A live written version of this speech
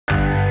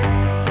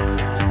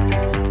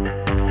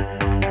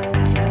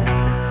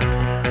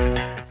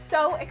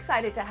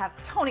excited to have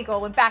Tony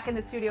Goldwyn back in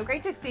the studio.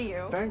 Great to see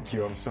you. Thank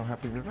you. I'm so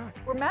happy to be back.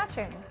 We're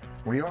matching.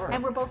 We are.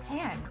 And we're both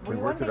tan. We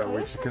worked it out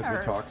because we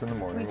talked in the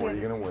morning. What are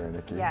you going to wear,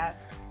 Nikki?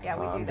 Yes. Yeah,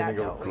 we do I'm that. I'm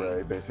going to go with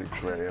gray, basic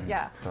gray.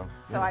 Yeah. So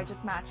I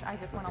just matched. I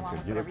just went along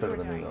with you whatever look you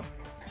better were than me, doing. though.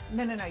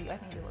 No, I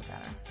think you look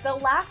better. The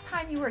last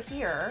time you were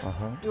here,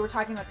 we were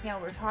talking about scandal.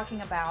 We were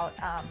talking about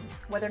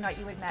whether or not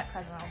you had met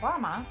President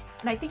Obama,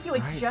 and I think you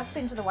had just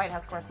been to the White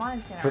House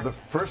Correspondent Dinner for the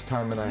first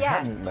time, and I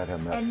hadn't met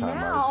him that time.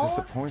 Now, I was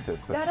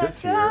disappointed. But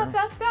this year,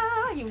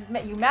 you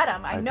met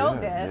him. I know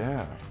did,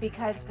 this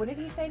because what did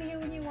he say to you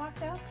when you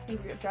walked up? He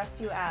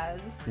addressed you as.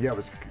 Yeah, it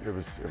was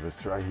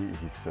right.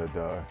 He said.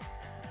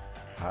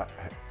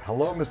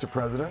 Hello, Mr.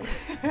 President.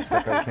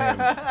 Stuck out his hand.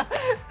 That's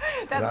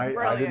brilliant.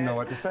 I didn't know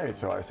what to say,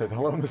 so I said,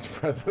 hello, Mr.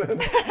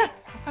 President.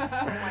 Oh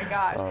my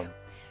gosh.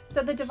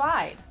 So the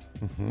divide.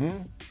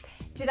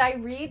 Did I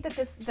read that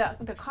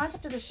the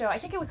concept of the show, I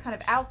think it was kind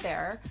of out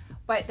there,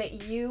 but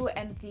that you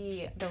and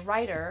the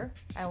writer,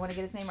 I want to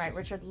get his name right,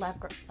 Richard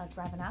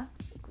Gravenase?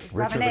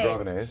 Richard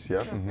Gravenase,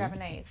 yeah.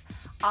 Gravenase.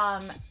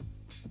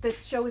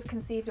 This show was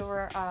conceived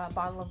over a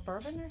bottle of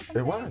bourbon or something?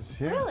 It was,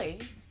 yeah. Really?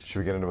 Should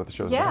we get into what the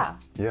show's about?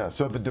 Yeah,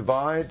 so The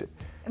Divide...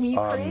 I mean, you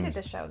created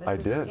the show. I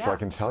did, so I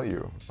can tell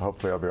you.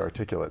 Hopefully I'll be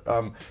articulate.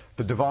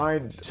 The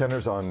Divide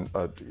centers on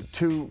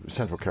two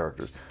central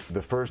characters.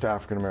 The first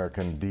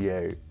African-American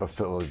DA of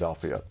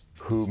Philadelphia,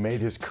 who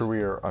made his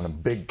career on a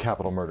big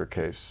capital murder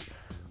case.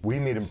 We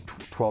meet him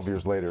 12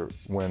 years later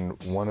when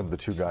one of the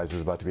two guys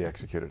is about to be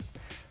executed.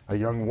 A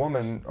young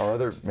woman, our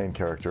other main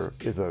character,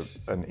 is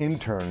an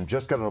intern,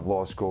 just got out of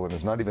law school and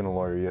is not even a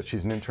lawyer yet.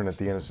 She's an intern at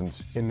the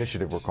Innocence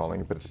Initiative, we're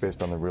calling it, but it's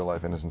based on the Real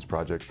Life Innocence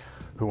Project,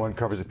 who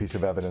uncovers a piece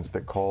of evidence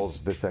that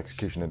calls this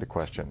execution into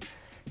question.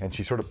 And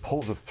she sort of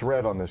pulls a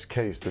thread on this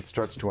case that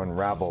starts to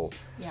unravel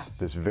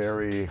this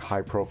very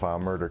high-profile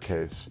murder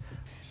case.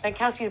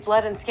 Bankowski's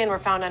blood and skin were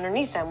found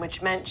underneath them,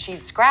 which meant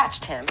she'd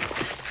scratched him.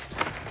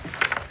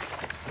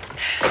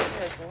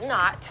 There's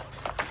not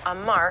a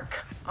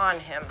mark on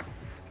him.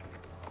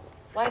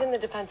 Why didn't the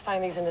defense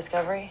find these in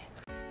discovery?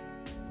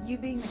 You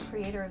being the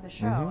creator of the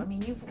show, I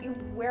mean, you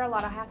wear a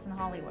lot of hats in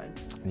Hollywood.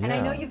 Yeah. And I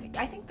know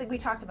I think that we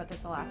talked about this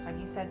the last time.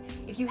 You said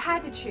if you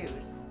had to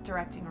choose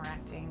directing or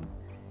acting,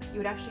 you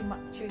would actually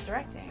choose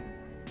directing.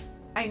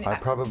 I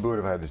probably would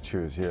have had to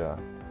choose, yeah.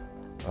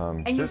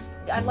 And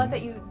I love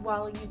that you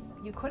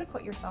could have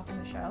put yourself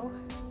in the show.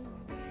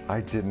 I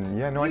didn't.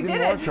 Yeah, no, I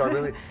didn't want to. I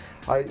really,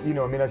 I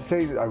mean, I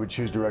say I would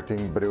choose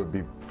directing, but it would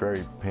be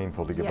very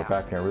painful to give up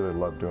acting. I really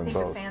love doing both.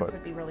 I think the fans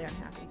would be really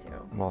unhappy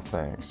too. Well,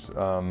 thanks.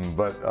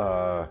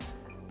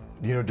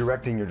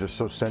 Directing, you're just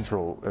so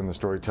central in the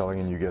storytelling,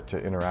 and you get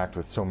to interact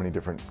with so many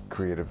different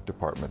creative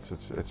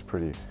departments. It's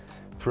pretty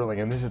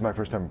thrilling. And this is my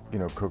first time,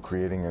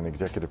 co-creating and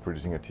executive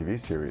producing a TV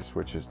series,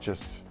 which is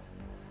just,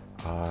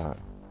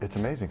 it's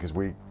amazing because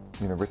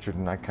Richard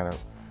and I kind of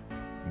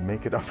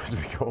make it up as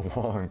we go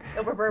along,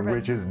 over bourbon,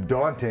 which is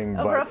daunting.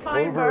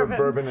 Over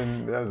bourbon,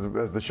 and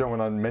as the show went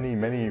on,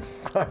 many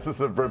glasses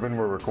of bourbon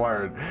were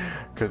required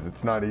because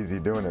it's not easy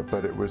doing it.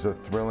 But it was a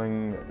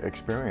thrilling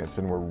experience,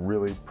 and we're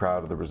really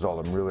proud of the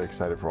result. I'm really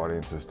excited for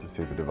audiences to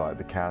see The Divide.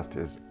 The cast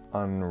is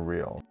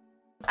unreal.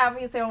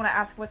 Obviously, I want to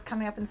ask what's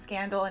coming up in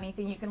Scandal.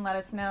 Anything you can let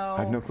us know?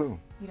 I have no clue.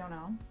 You don't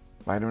know?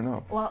 I don't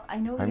know. Well, I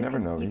know I never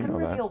know. You can know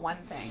reveal that. one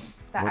thing.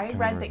 That I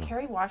read that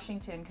Kerry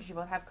Washington, because you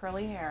both have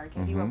curly hair,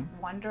 gave you a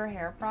Wonder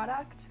hair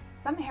product.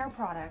 Some hair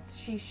product.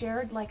 She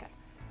shared like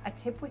a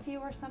tip with you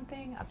or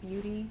something, a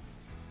beauty.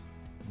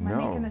 Am I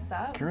making this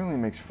up? Curly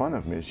makes fun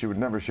of me. She would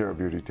never share a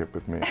beauty tip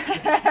with me.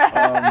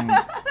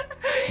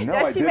 No,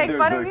 Does she make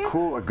fun of you?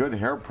 There's a good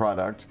hair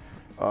product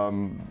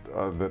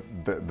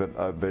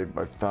that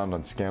I found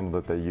on Scandal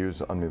that they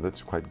use on me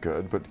that's quite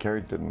good, but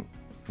Kerry didn't.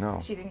 No.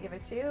 She didn't give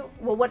it to you?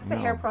 Well, what's the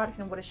hair product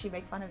and what does she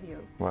make fun of you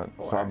for?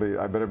 So I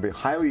better be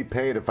highly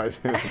paid if I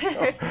say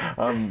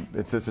that.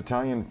 It's this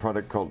Italian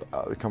product called,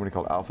 a company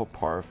called Alpha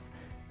Parf,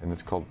 and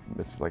it's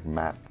like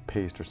matte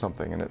paste or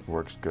something, and it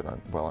works good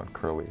well on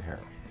curly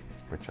hair,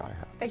 which I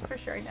have. Thanks for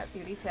sharing that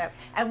beauty tip.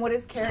 And what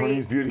is Kerry?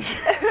 Tony's beauty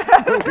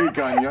week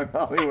on Young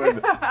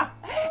Hollywood.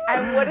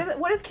 And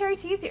what does Kerry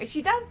tease you?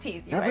 She does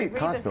tease you, right?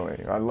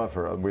 Constantly. I love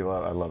her. I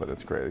love it.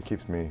 It's great. It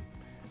keeps me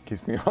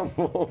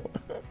humble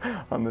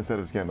on the set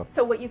of Scandal.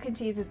 So what you can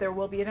tease is there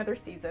will be another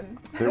season.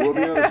 There will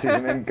be another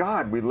season, and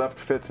God, we left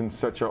Fitz in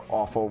such an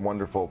awful,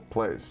 wonderful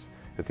place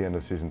at the end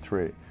of season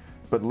 3.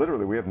 But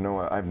literally, I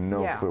have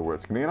no clue where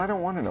it's going to be, and I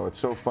don't want to know. It's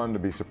so fun to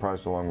be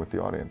surprised along with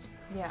the audience.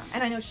 Yeah,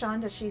 and I know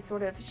Shonda, she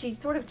sort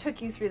of took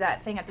you through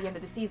that thing at the end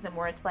of the season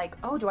where it's like,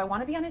 oh, do I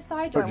want to be on his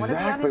side? Do I want to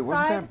be on his side?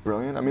 Wasn't that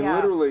brilliant? I mean,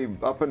 literally,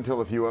 up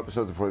until a few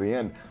episodes before the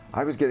end,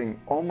 I was getting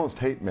almost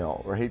hate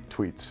mail or hate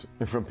tweets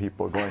from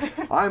people going,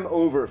 I'm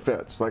over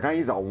Fitz. Like,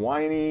 he's a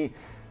whiny,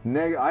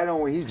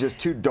 he's just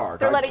too dark.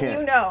 They're letting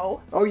you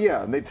know. Oh,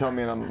 yeah, and they tell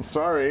me, and I'm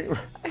sorry.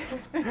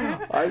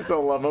 I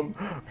still love him.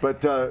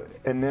 But,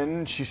 and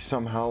then she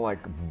somehow, like,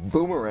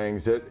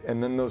 boomerangs it,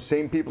 and then those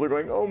same people are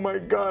going, oh, my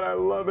God, I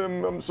love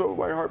him.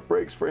 My heart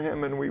breaks for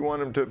him, and we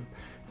want him to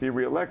be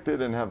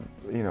reelected and have,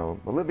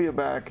 Olivia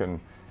back.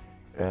 And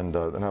And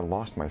then I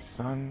lost my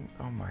son.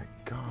 Oh my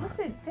God.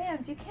 Listen,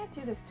 fans, you can't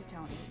do this to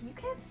Tony. You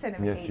can't send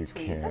him Yes, hate you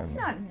tweets. can. That's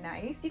not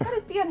nice. You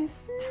gotta be on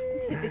his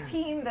the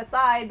team, the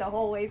side, the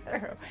whole way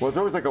through. Well, it's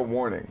always like a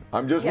warning.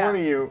 I'm just Yeah.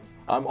 warning you.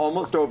 I'm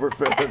almost over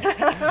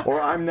Fitz,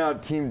 or I'm now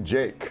Team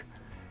Jake.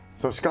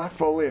 So Scott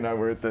Foley and I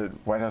were at the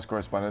White House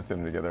Correspondent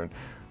dinner together, and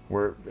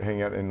we're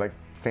hanging out, and like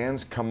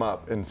fans come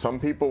up, and some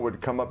people would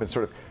come up and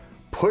sort of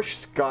push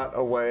Scott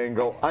away and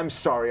go, "I'm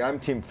sorry, I'm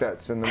Team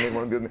Fitz," and then they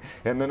want to be,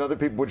 and then other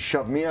people would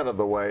shove me out of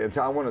the way and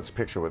say, "I want a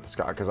picture with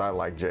Scott because I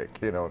like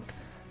Jake," you know.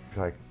 Be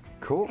like,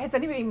 cool. Has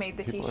anybody made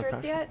the People are T-shirts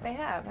passionate. yet? They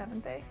have,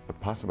 haven't they? But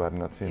possibly I've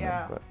not seen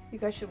Yeah. them. But You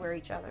guys should wear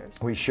each other's.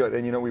 we should,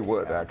 and you know we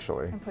would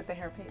actually. And put the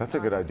hairpiece That's a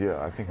on. good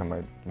idea. I think I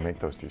might make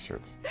those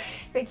T-shirts.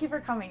 Thank you for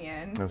coming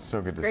in. It was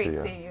so good to Great see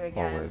you. seeing you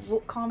again. Always. Well,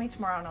 call me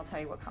tomorrow and I'll tell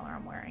you what color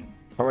I'm wearing.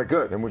 All right,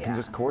 good, and we can Yeah.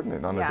 just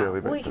coordinate on Yeah. a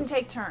daily basis. We can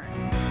take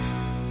turns.